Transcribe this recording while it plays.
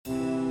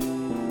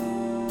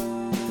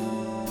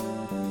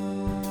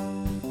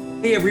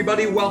Hey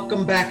everybody,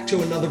 welcome back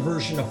to another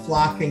version of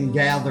Flock and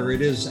Gather.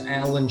 It is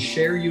Alan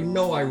Scher. You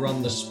know I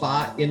run the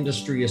Spa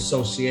Industry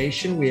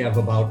Association. We have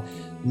about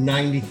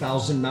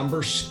 90,000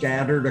 members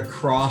scattered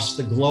across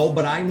the globe,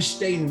 but I'm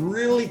staying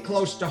really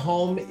close to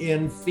home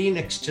in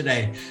Phoenix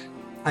today.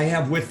 I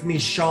have with me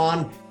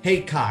Shawn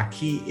Haycock.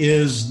 He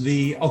is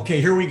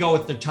here we go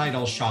with the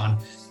title, Shawn.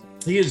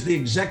 He is the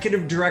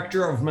Executive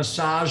Director of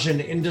Massage and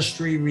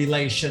Industry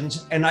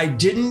Relations, and I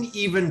didn't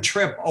even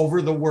trip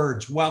over the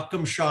words.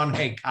 Welcome, Shawn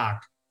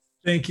Haycock.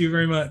 Thank you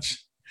very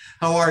much.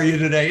 How are you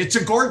today? It's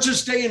a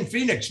gorgeous day in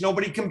Phoenix.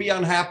 Nobody can be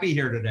unhappy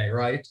here today,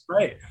 right?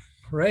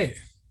 Right.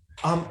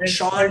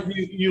 Shawn,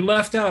 you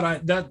left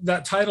out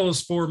that title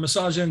is for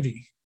Massage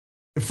Envy.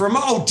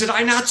 Did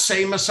I not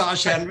say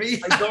Massage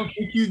Envy? I don't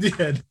think you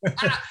did.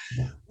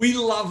 We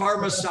love our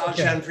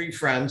Massage Envy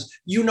friends.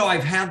 You know,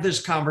 I've had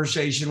this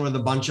conversation with a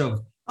bunch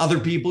of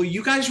other people.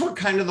 You guys were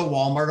kind of the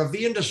Walmart of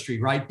the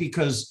industry, right?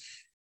 Because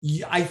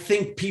I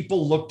think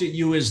people looked at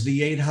you as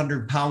the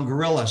 800-pound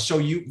gorilla.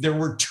 So there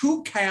were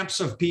two camps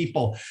of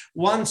people.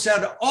 One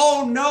said,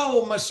 oh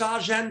no,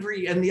 Massage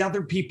Envy. And the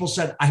other people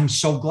said, I'm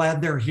so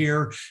glad they're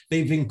here.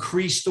 They've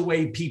increased the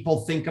way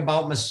people think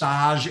about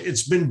massage.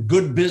 It's been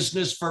good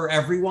business for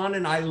everyone.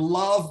 And I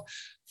love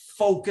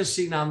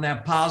focusing on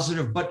that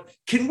positive. But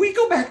can we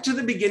go back to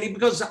the beginning?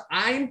 Because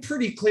I'm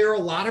pretty clear a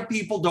lot of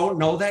people don't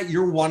know that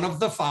you're one of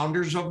the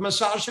founders of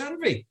Massage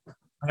Envy.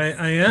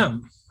 I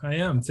am.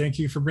 Thank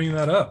you for bringing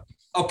that up.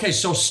 Okay,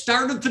 so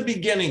start at the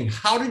beginning.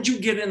 How did you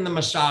get in the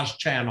massage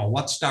channel?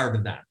 What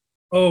started that?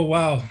 Oh,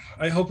 wow.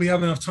 I hope we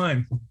have enough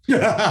time.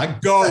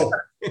 Go.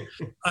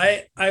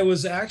 I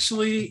was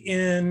actually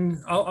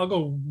I'll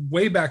go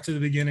way back to the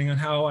beginning on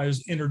how I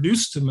was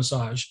introduced to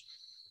massage.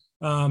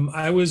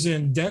 I was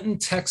in Denton,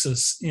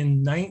 Texas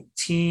in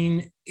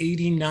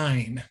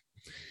 1989.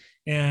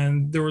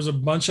 And there was a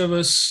bunch of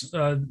us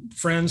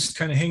friends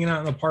kind of hanging out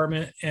in the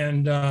apartment.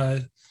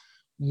 And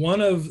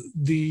one of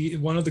the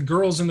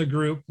girls in the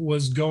group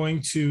was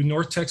going to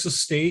North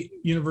Texas State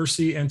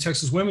University and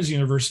Texas Women's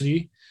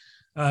University,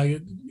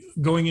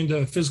 going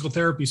into physical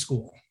therapy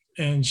school.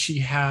 And she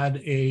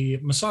had a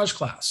massage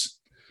class.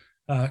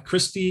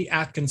 Christy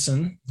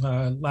Atkinson,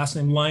 last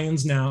name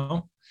Lyons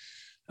now.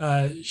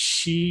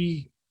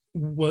 She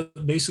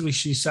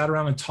sat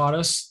around and taught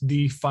us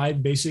the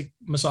 5 basic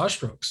massage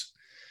strokes.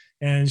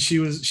 And she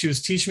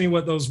was teaching me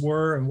what those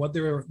were and what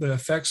the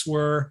effects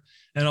were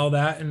and all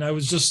that. And I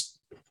was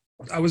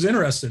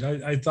interested.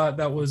 I thought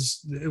it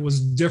was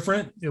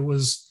different. It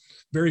was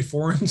very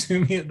foreign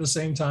to me at the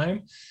same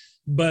time,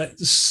 but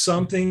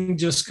something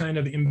just kind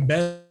of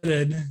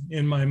embedded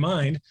in my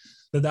mind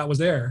that was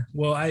there.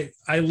 Well, I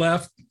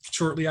left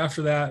shortly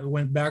after that,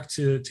 went back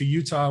to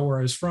Utah where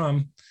I was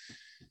from.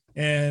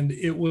 And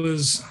it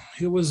was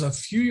a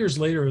few years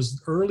later, it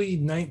was early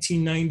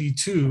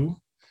 1992.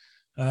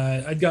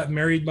 I'd got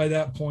married by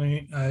that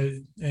point.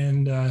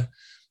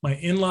 My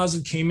in-laws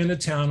had came into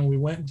town and we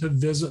went to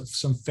visit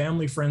some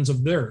family friends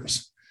of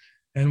theirs.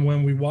 And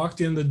when we walked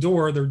in the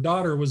door, their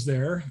daughter was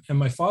there and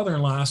my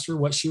father-in-law asked her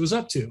what she was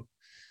up to.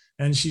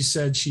 And she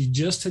said she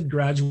just had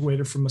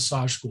graduated from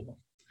massage school.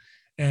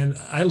 And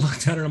I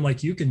looked at her and I'm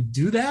like, you can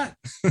do that?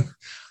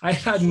 I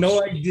had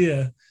no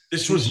idea.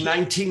 This was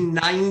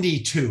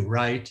 1992,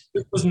 right?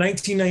 It was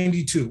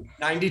 1992.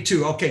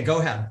 92. Okay, go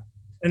ahead.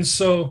 And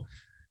so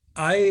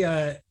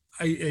I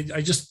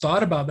just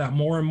thought about that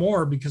more and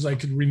more because I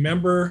could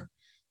remember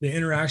the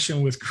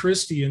interaction with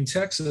Christy in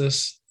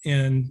Texas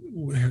and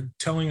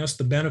telling us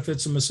the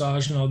benefits of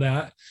massage and all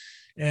that.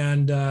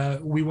 And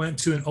we went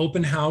to an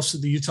open house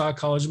that the Utah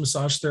College of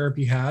Massage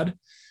Therapy had.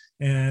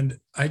 And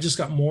I just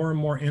got more and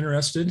more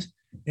interested.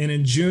 And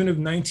in June of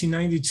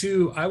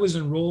 1992, I was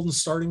enrolled in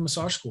starting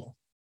massage school.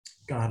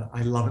 God,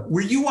 I love it.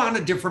 Were you on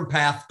a different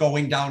path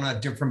going down a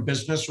different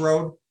business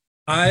road?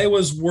 I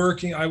was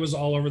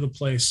all over the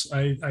place.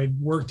 I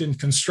worked in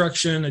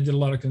construction. I did a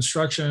lot of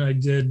construction. I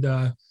did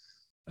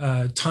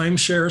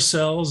timeshare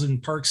sales in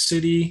Park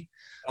City.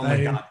 Oh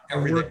my God, I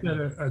worked at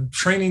a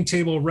training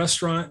table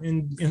restaurant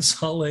in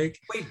Salt Lake.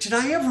 Wait, did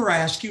I ever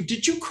ask you,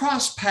 did you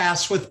cross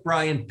paths with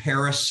Brian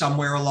Paris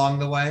somewhere along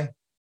the way?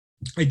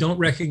 I don't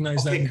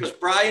recognize that. Because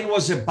Brian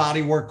was at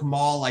Bodywork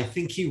Mall. I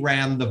think he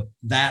ran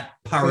that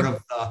part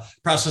of the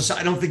process.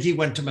 I don't think he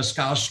went to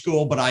massage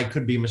school, but I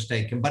could be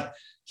mistaken. But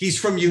he's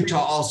from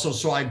Utah also,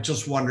 so I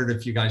just wondered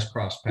if you guys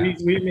crossed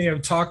paths. We may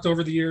have talked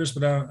over the years,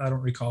 but I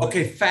don't recall.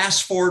 Okay,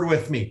 fast forward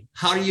with me.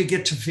 How do you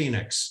get to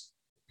Phoenix?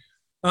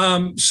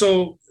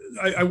 So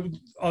I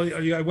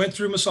went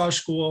through massage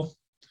school.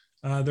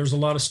 There's a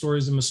lot of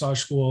stories in massage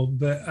school,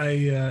 but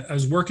I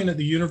was working at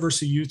the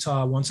University of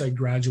Utah once I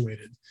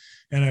graduated,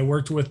 and I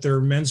worked with their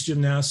women's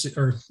gymnastics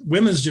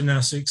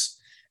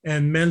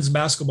and men's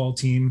basketball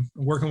team,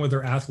 working with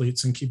their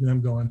athletes and keeping them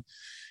going.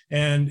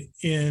 And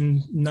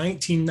in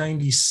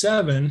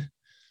 1997,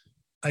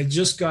 I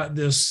just got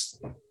this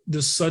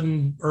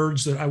sudden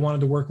urge that I wanted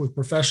to work with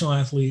professional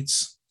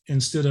athletes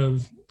instead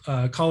of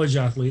college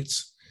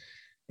athletes.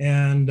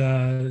 And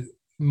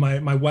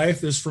my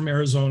wife is from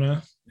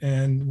Arizona,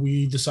 and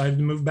we decided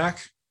to move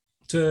back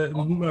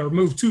or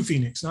moved to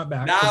Phoenix, not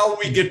back. Now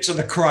we get to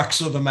the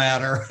crux of the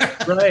matter.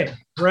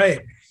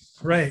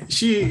 Right.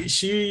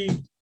 She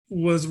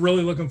was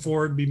really looking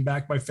forward to being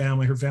back by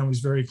family. Her family's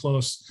very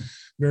close,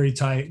 very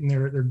tight, and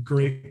they're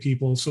great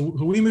people. So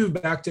we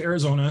moved back to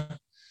Arizona,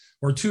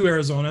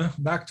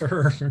 back to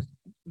her,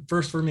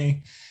 first for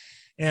me.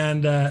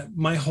 And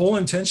my whole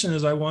intention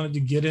is I wanted to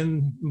get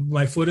in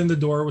my foot in the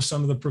door with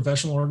some of the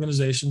professional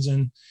organizations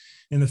in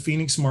the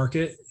Phoenix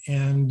market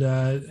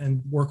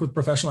and work with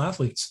professional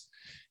athletes.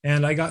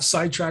 And I got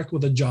sidetracked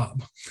with a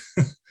job.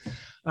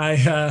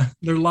 There's a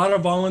lot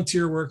of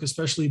volunteer work,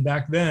 especially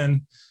back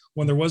then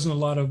when there wasn't a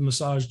lot of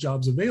massage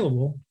jobs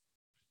available.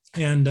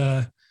 And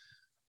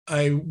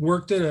I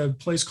worked at a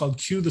place called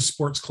Q, the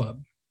Sports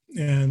Club.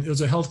 And it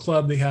was a health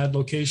club. They had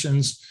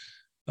locations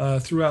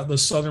throughout the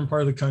southern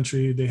part of the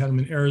country. They had them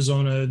in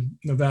Arizona,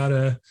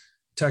 Nevada,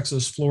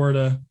 Texas,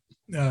 Florida,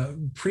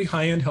 pretty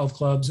high-end health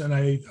clubs. And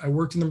I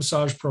worked in the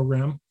massage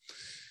program.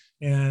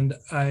 And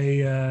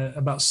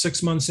about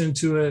 6 months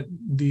into it,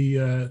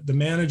 the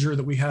manager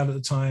that we had at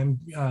the time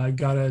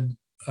got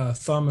a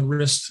thumb and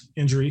wrist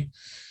injury,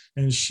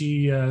 and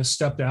she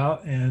stepped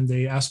out, and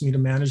they asked me to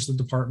manage the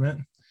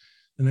department.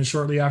 And then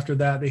shortly after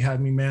that, they had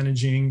me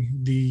managing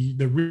the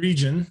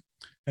region,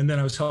 and then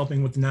I was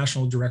helping with the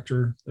national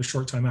director a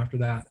short time after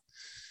that.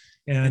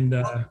 And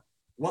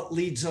what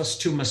leads us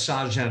to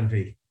Massage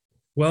Envy?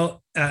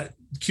 Well, at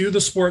Q,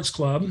 the Sports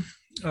Club,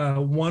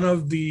 one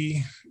of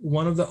the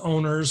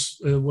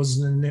owners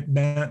was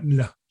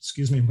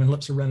excuse me, my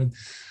lips are running.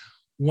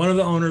 One of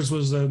the owners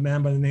was a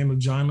man by the name of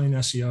John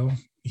Linesio.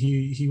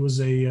 He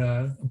was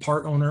a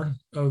part owner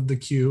of the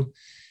Q,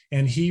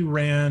 and he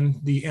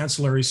ran the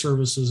ancillary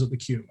services at the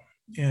Q.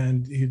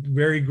 And he's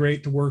very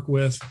great to work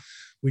with.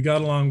 We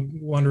got along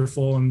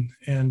wonderful,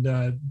 and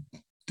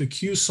the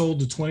Q sold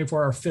to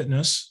 24 Hour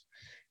Fitness,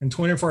 and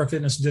 24 Hour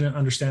Fitness didn't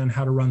understand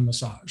how to run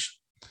massage.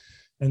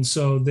 And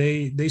so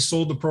they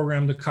sold the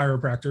program to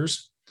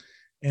chiropractors.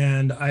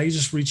 And I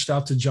just reached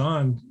out to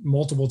John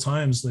multiple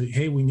times, like,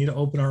 hey, we need to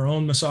open our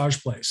own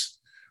massage place.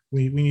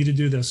 We need to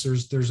do this.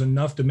 There's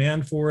enough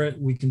demand for it.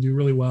 We can do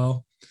really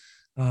well.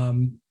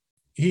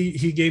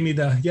 He gave me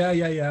the,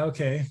 yeah,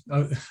 okay,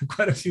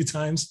 quite a few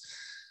times.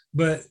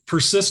 But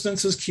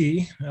persistence is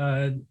key.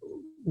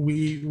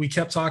 We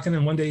kept talking,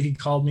 and one day he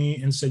called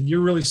me and said,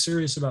 "You're really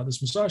serious about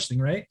this massage thing,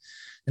 right?"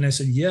 And I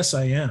said, "Yes,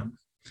 I am."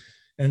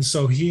 And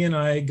so he and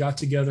I got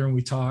together and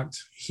we talked.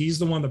 He's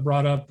the one that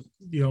brought up,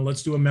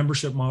 let's do a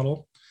membership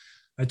model.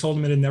 I told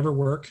him it'd never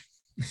work.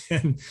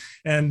 And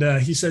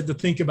he said to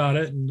think about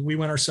it. And we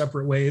went our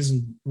separate ways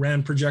and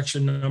ran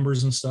projection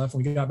numbers and stuff.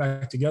 And we got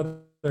back together,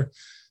 and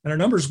our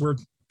numbers were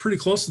pretty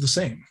close to the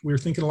same. We were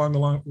thinking along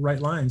the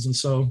right lines. And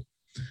so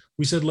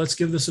we said, let's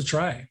give this a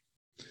try.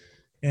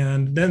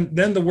 And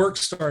then the work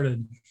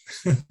started,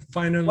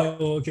 finding a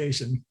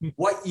location.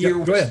 What year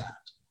was that?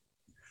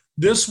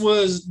 This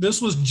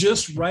was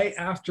just right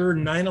after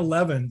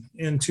 9/11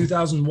 in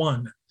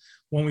 2001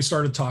 when we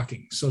started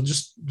talking. So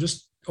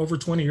just over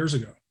 20 years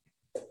ago.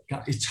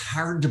 God, it's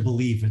hard to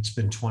believe it's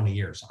been 20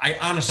 years. I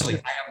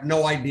have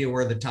no idea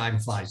where the time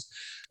flies.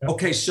 Yep.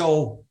 Okay,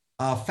 so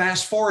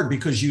fast forward,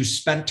 because you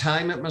spent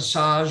time at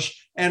Massage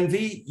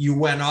Envy, you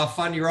went off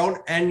on your own,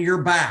 and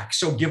you're back.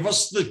 So give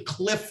us the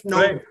Cliff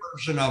Note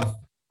version of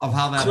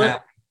how that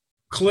happened.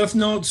 Cliff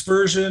Notes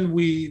version.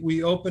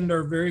 We opened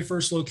our very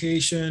first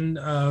location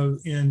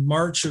in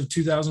March of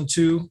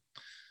 2002.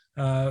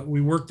 We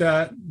worked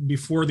that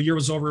before the year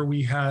was over.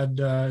 We had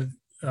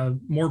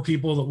more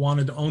people that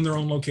wanted to own their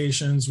own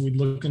locations. We'd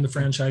look into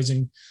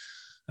franchising.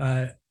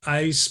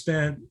 I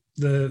spent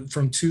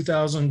from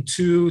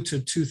 2002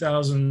 to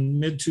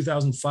mid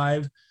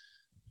 2005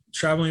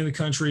 traveling the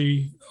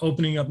country,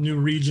 opening up new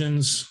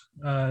regions,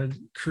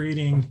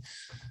 creating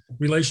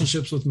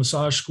relationships with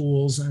massage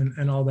schools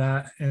and all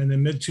that. And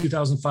in mid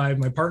 2005,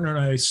 my partner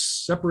and I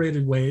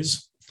separated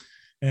ways,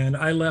 and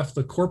I left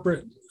the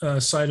corporate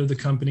side of the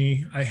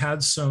company. I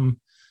had some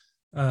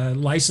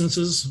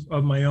licenses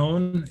of my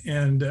own,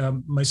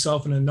 and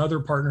myself and another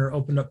partner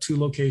opened up 2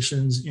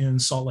 locations in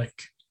Salt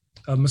Lake,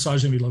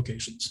 Massage Envy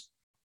locations.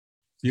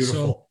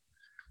 Beautiful.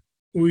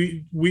 So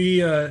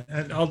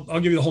and I'll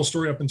give you the whole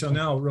story up until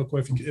now real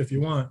quick if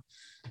you want,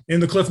 in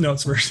the Cliff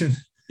Notes version.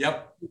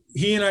 Yep.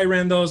 He and I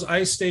ran those.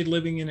 I stayed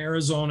living in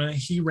Arizona.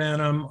 He ran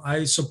them.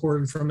 I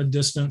supported from a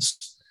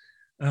distance.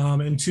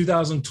 In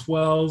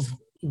 2012,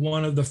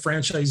 one of the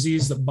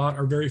franchisees that bought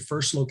our very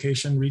first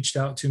location reached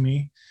out to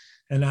me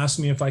and asked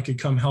me if I could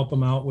come help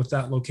them out with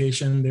that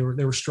location. They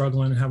were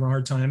struggling and having a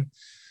hard time.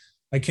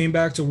 I came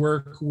back to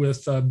work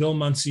with Bill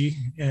Muncie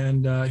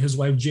and his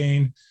wife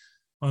Jane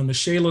on the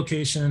Shea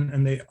location,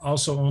 and they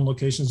also own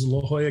locations in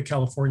La Jolla,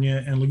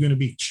 California, and Laguna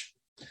Beach.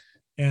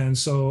 And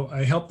so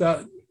I helped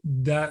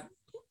that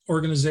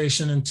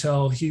organization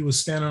until he was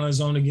standing on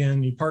his own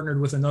again. He partnered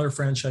with another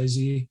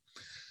franchisee.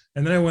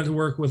 And then I went to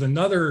work with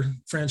another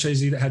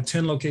franchisee that had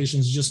 10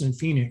 locations just in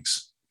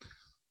Phoenix.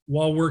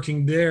 While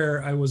working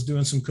there, I was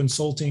doing some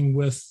consulting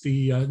with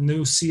the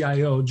new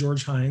CIO,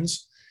 George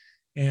Hines.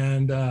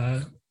 And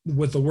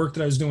with the work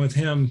that I was doing with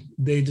him,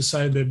 they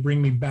decided to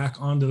bring me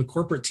back onto the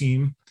corporate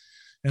team.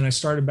 And I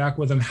started back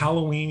with him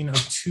Halloween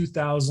of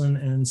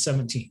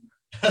 2017.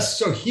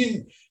 So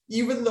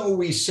even though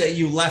we say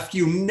you left,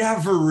 you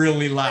never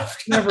really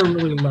left. Never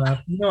really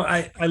left.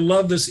 I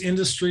love this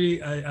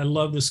industry. I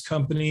love this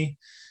company.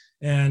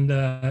 And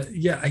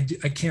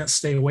I can't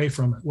stay away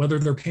from it, whether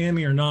they're paying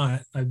me or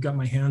not. I've got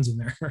my hands in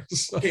there.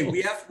 So. Okay,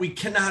 we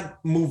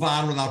cannot move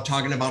on without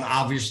talking about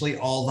obviously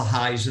all the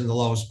highs and the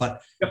lows,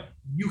 but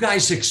you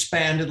guys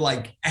expanded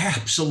like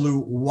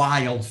absolute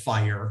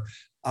wildfire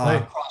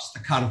across the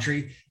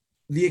country.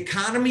 The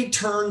economy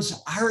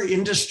turns, our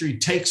industry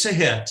takes a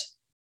hit.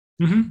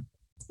 Mm-hmm.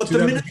 But the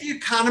minute the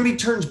economy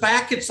turns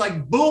back, it's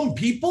like, boom,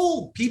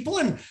 people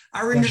in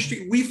our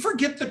industry, we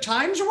forget the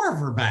times were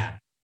ever bad.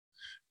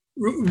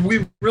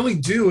 We really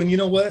do. And you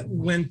know what?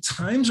 When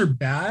times are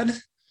bad,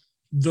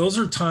 those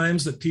are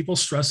times that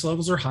people's stress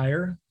levels are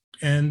higher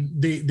and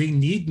they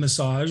need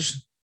massage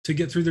to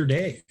get through their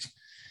day.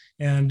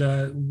 And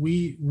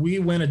we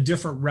went a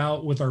different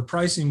route with our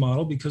pricing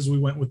model because we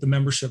went with the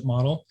membership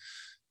model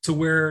to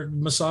where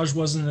massage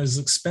wasn't as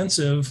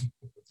expensive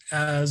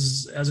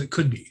as it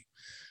could be.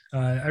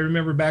 I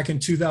remember back in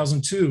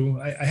 2002,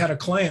 I had a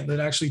client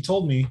that actually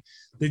told me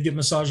they'd get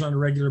massage on a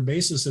regular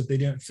basis if they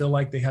didn't feel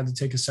like they had to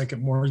take a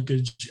second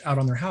mortgage out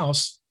on their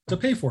house to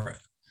pay for it.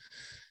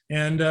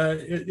 And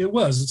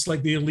it's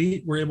like the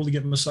elite were able to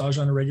get massage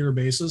on a regular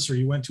basis, or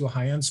you went to a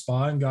high-end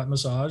spa and got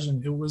massage,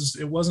 and it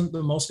wasn't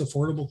the most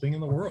affordable thing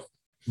in the world.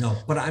 No,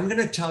 but I'm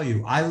going to tell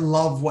you, I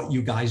love what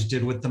you guys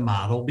did with the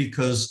model,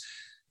 because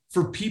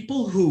for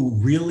people who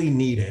really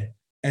need it,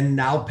 and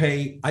now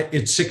pay,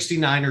 it's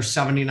 69 or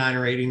 79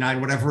 or 89,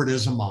 whatever it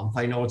is a month.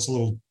 I know it's a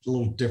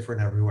little different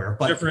everywhere,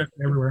 but different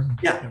everywhere.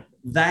 Yeah,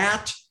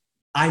 that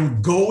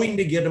I'm going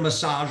to get a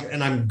massage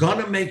and I'm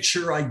going to make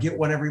sure I get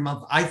one every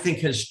month, I think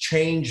has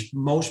changed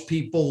most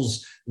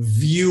people's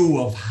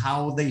view of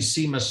how they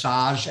see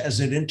massage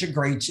as it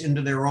integrates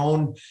into their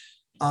own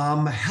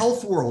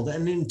health world.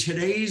 And in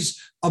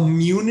today's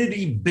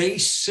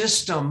immunity-based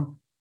system,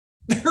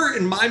 there,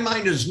 in my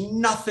mind, is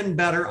nothing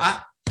better.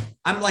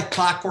 I'm like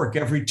clockwork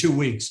every 2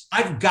 weeks.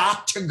 I've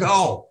got to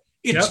go.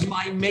 It's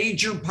my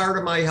major part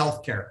of my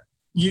healthcare.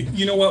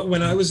 You know what?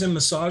 When I was in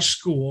massage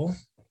school,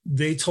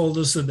 they told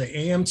us that the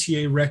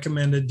AMTA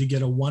recommended to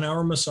get a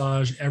 1-hour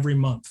massage every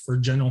month for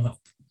general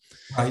health.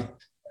 Right.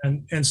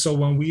 And so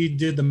when we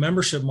did the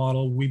membership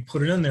model, we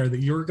put it in there that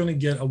you're going to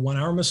get a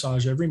 1-hour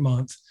massage every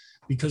month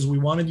because we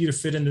wanted you to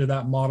fit into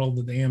that model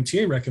that the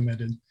AMTA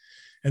recommended.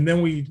 And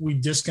then we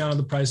discounted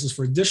the prices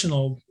for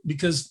additional,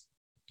 because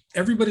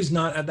everybody's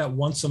not at that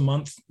once a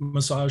month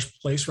massage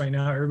place right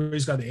now.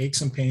 Everybody's got the aches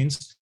and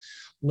pains.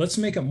 Let's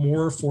make it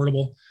more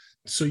affordable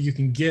so you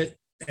can get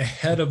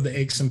ahead of the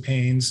aches and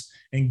pains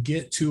and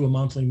get to a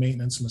monthly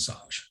maintenance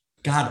massage.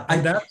 God,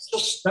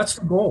 that's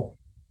the goal.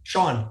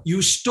 Shawn,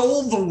 you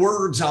stole the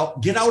words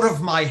out. Get out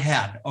of my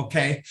head.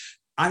 Okay.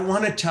 I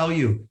want to tell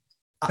you,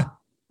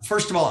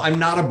 first of all, I'm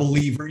not a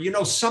believer.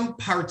 Some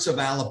parts of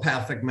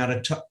allopathic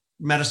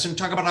medicine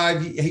talk about how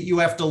you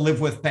have to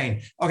live with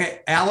pain.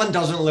 Okay, Alan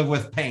doesn't live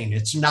with pain.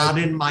 It's not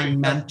in my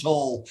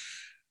mental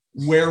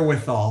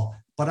wherewithal.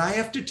 But I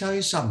have to tell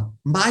you something.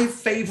 My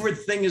favorite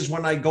thing is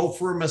when I go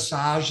for a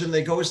massage and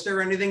they go, "Is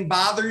there anything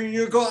bothering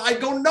you?" I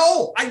go,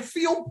 "No, I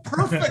feel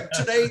perfect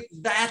today."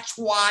 That's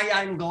why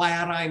I'm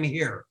glad I'm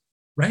here.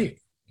 Right.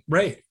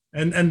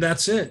 And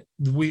that's it.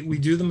 We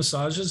do the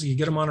massages, you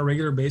get them on a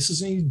regular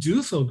basis, and you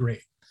do feel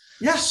great.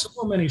 Yes.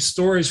 So many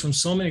stories from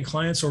so many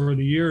clients over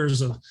the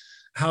years of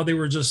how they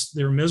were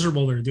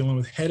miserable. They were dealing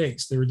with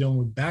headaches. They were dealing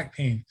with back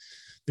pain.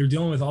 They're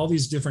dealing with all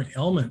these different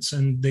ailments,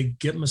 and they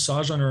get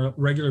massage on a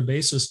regular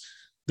basis.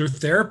 Their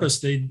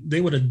therapists,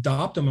 they would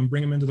adopt them and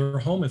bring them into their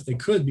home if they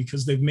could,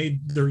 because they've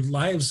made their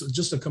lives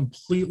just a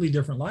completely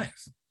different life.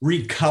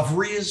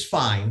 Recovery is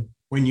fine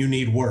when you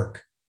need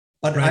work.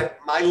 But right.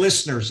 My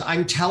listeners,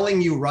 I'm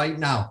telling you right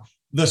now,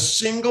 the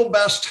single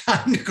best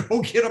time to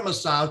go get a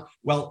massage,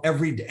 well,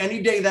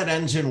 any day that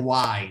ends in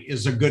Y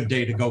is a good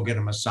day to go get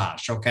a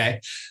massage,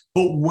 okay?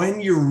 But when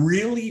you're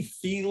really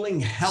feeling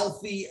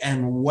healthy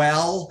and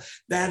well,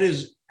 that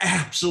is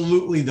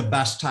absolutely the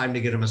best time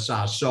to get a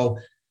massage. So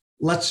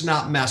let's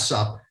not mess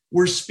up.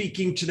 We're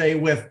speaking today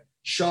with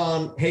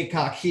Shawn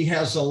Haycock. He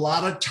has a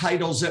lot of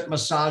titles at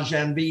Massage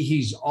Envy.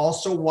 He's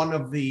also one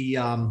of the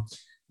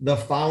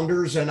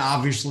founders and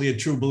obviously a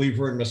true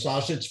believer in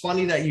massage. It's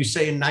funny that you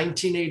say in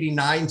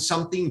 1989,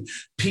 something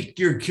piqued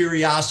your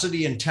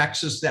curiosity in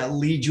Texas that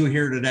leads you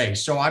here today.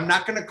 So I'm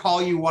not going to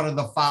call you one of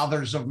the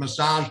fathers of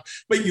massage,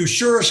 but you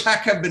sure as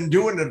heck have been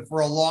doing it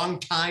for a long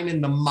time in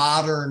the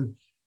modern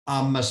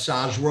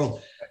massage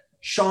world.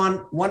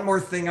 Shawn, one more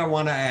thing I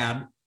want to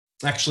add,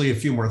 actually a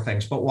few more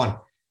things, but one,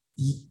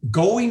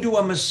 going to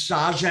a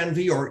Massage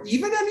Envy or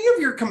even any of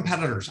your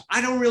competitors,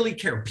 I don't really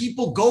care.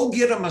 People go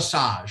get a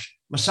massage.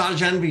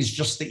 Massage Envy is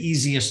just the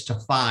easiest to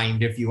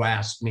find, if you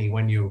ask me,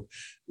 when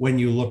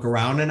you look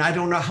around. And I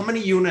don't know, how many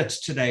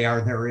units today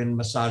are there in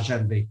Massage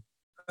Envy?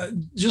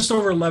 Just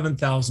over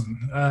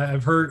 11,000.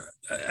 I've heard,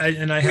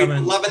 and I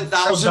haven't.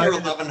 11,000 or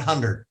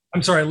 1,100?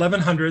 I'm sorry,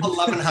 1100.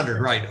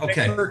 1100, right?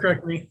 Okay.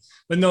 Correct me.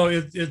 But no,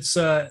 it's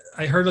I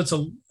heard it's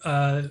a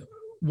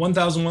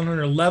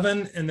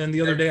 1111, and then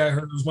the other day I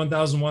heard it was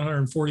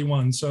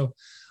 1141. So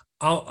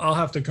I'll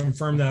have to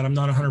confirm that. I'm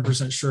not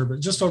 100% sure, but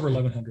just over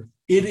 1100.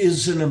 It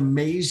is an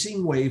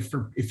amazing way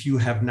for, if you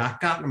have not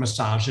gotten a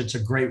massage, it's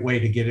a great way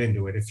to get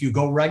into it. If you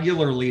go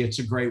regularly, it's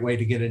a great way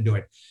to get into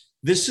it.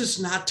 This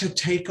is not to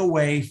take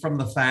away from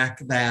the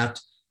fact that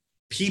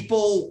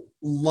people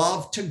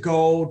love to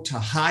go to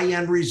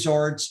high-end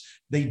resorts.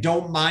 They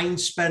don't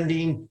mind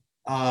spending,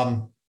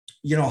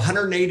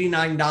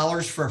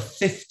 $189 for a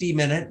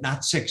 50-minute,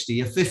 not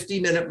 60, a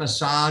 50-minute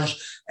massage,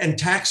 and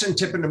tax and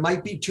tipping, it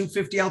might be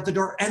 $250 out the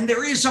door. And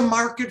there is a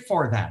market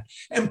for that.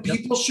 And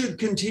people should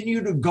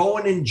continue to go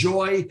and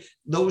enjoy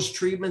those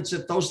treatments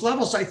at those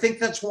levels. I think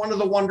that's one of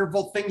the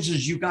wonderful things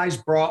is you guys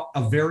brought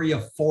a very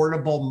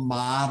affordable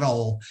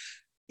model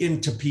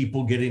into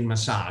people getting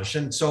massage.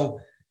 And so,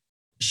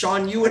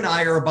 Shawn, you and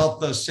I are about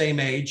the same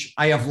age.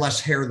 I have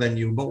less hair than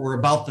you, but we're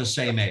about the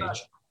same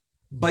age.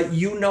 But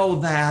you know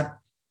that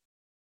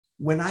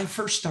when I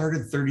first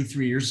started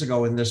 33 years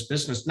ago in this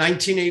business,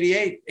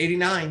 1988,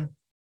 89,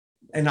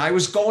 and I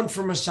was going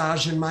for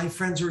massage, and my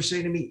friends were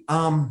saying to me,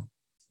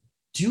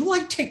 do you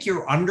like take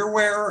your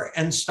underwear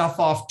and stuff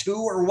off too?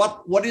 Or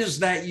what is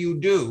that you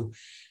do?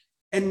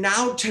 And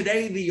now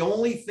today, the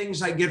only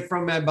things I get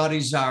from my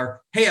buddies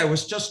are, hey, I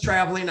was just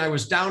traveling. I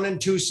was down in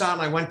Tucson.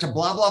 I went to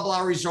blah, blah,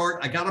 blah resort.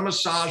 I got a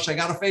massage. I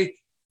got a face.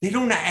 They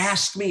don't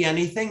ask me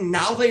anything.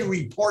 Now they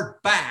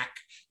report back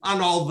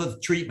on all the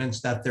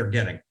treatments that they're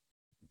getting.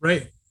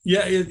 Right.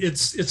 Yeah,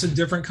 it's a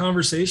different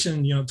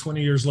conversation,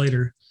 20 years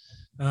later.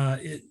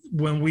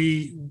 When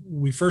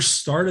we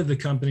first started the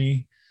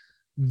company,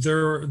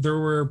 there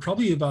were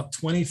probably about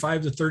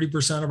 25 to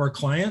 30% of our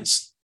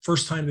clients,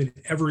 first time they'd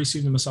ever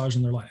received a massage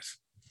in their life,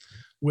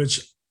 which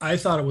I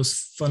thought it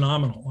was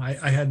phenomenal.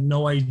 I had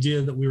no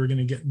idea that we were going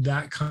to get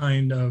that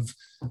kind of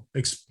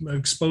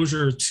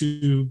exposure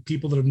to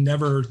people that have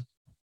never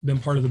been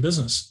part of the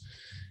business.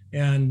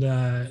 And,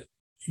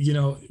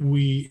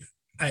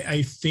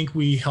 I think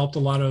we helped a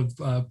lot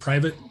of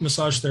private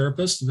massage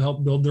therapists to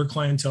help build their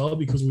clientele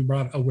because we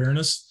brought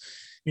awareness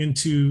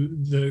into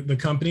the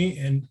company.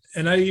 And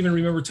I even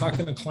remember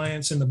talking to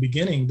clients in the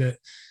beginning that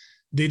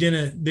they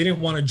didn't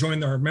want to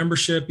join our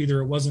membership.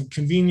 Either it wasn't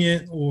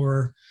convenient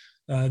or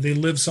they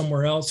lived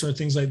somewhere else or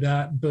things like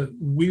that. But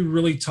we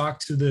really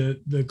talked to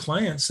the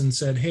clients and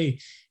said, hey,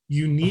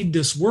 you need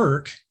this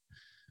work.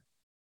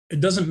 It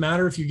doesn't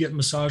matter if you get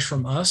massage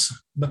from us,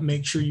 but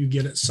make sure you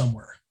get it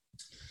somewhere.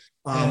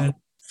 And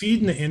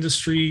feeding the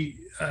industry,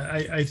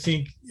 I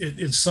think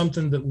it's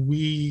something that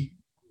we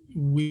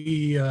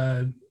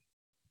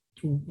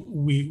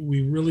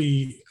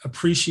really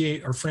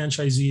appreciate our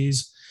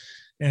franchisees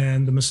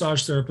and the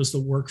massage therapists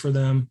that work for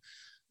them,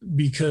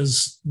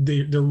 because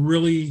they're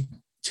really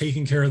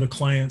taking care of the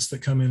clients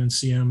that come in and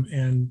see them.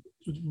 And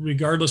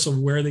regardless of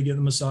where they get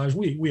the massage,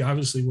 we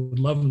obviously would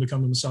love them to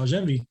come to Massage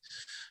Envy,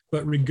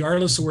 but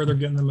regardless of where they're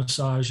getting the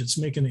massage, it's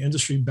making the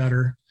industry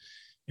better.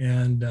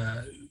 And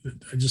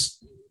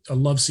I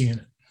love seeing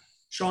it.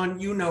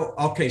 Shawn,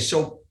 okay,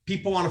 so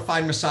people want to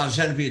find Massage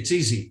Envy. It's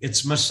easy.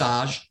 It's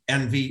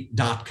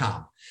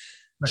massageenvy.com.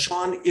 Right.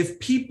 Shawn, if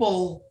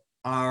people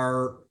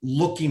are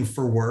looking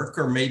for work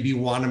or maybe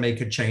want to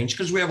make a change,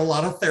 because we have a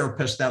lot of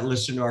therapists that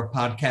listen to our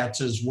podcasts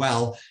as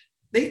well,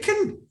 they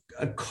can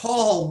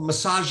call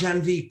Massage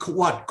Envy,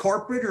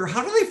 corporate, or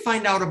how do they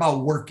find out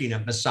about working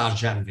at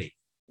Massage Envy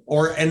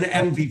or an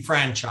Envy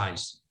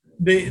franchise?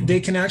 They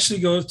can actually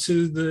go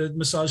to the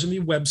Massage Envy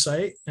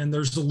website, and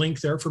there's a link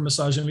there for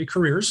Massage Envy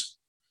Careers,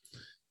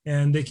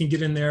 and they can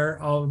get in there.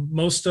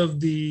 Most of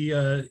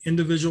the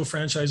individual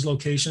franchise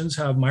locations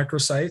have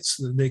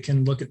microsites. They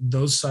can look at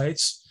those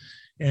sites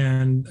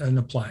and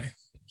apply.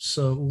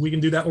 So we can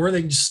do that, or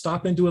they can just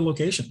stop into a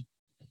location,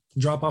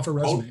 drop off a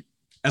resume.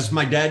 As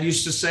my dad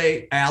used to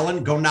say,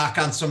 Alan, go knock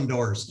on some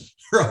doors.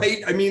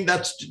 Right. I mean,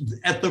 that's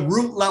at the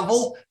root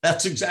level.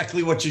 That's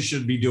exactly what you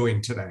should be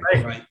doing today.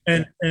 Right.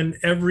 And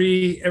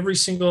every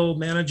single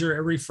manager,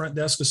 every front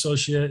desk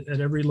associate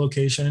at every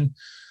location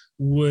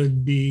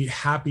would be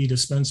happy to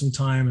spend some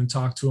time and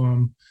talk to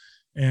them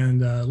and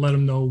let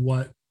them know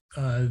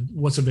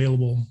what's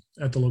available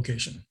at the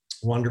location.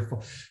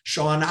 Wonderful.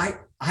 Shawn,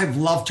 I've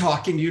loved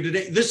talking to you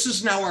today. This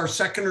is now our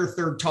second or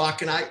third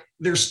talk, and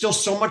there's still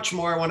so much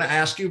more I want to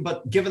ask you,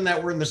 but given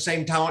that we're in the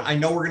same town, I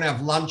know we're going to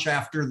have lunch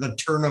after the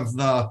turn of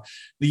the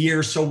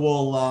year, so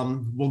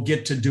we'll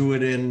get to do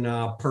it in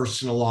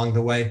person along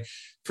the way.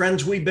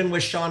 Friends, we've been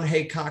with Shawn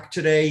Haycock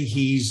today.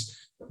 He's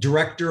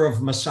Director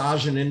of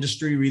Massage and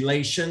Industry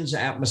Relations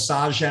at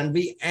Massage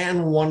Envy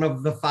and one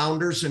of the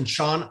founders. And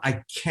Shawn,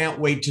 I can't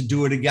wait to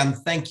do it again.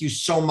 Thank you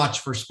so much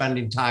for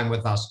spending time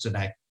with us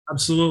today.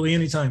 Absolutely.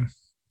 Anytime.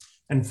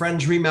 And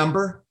friends,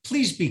 remember,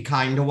 please be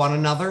kind to one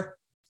another.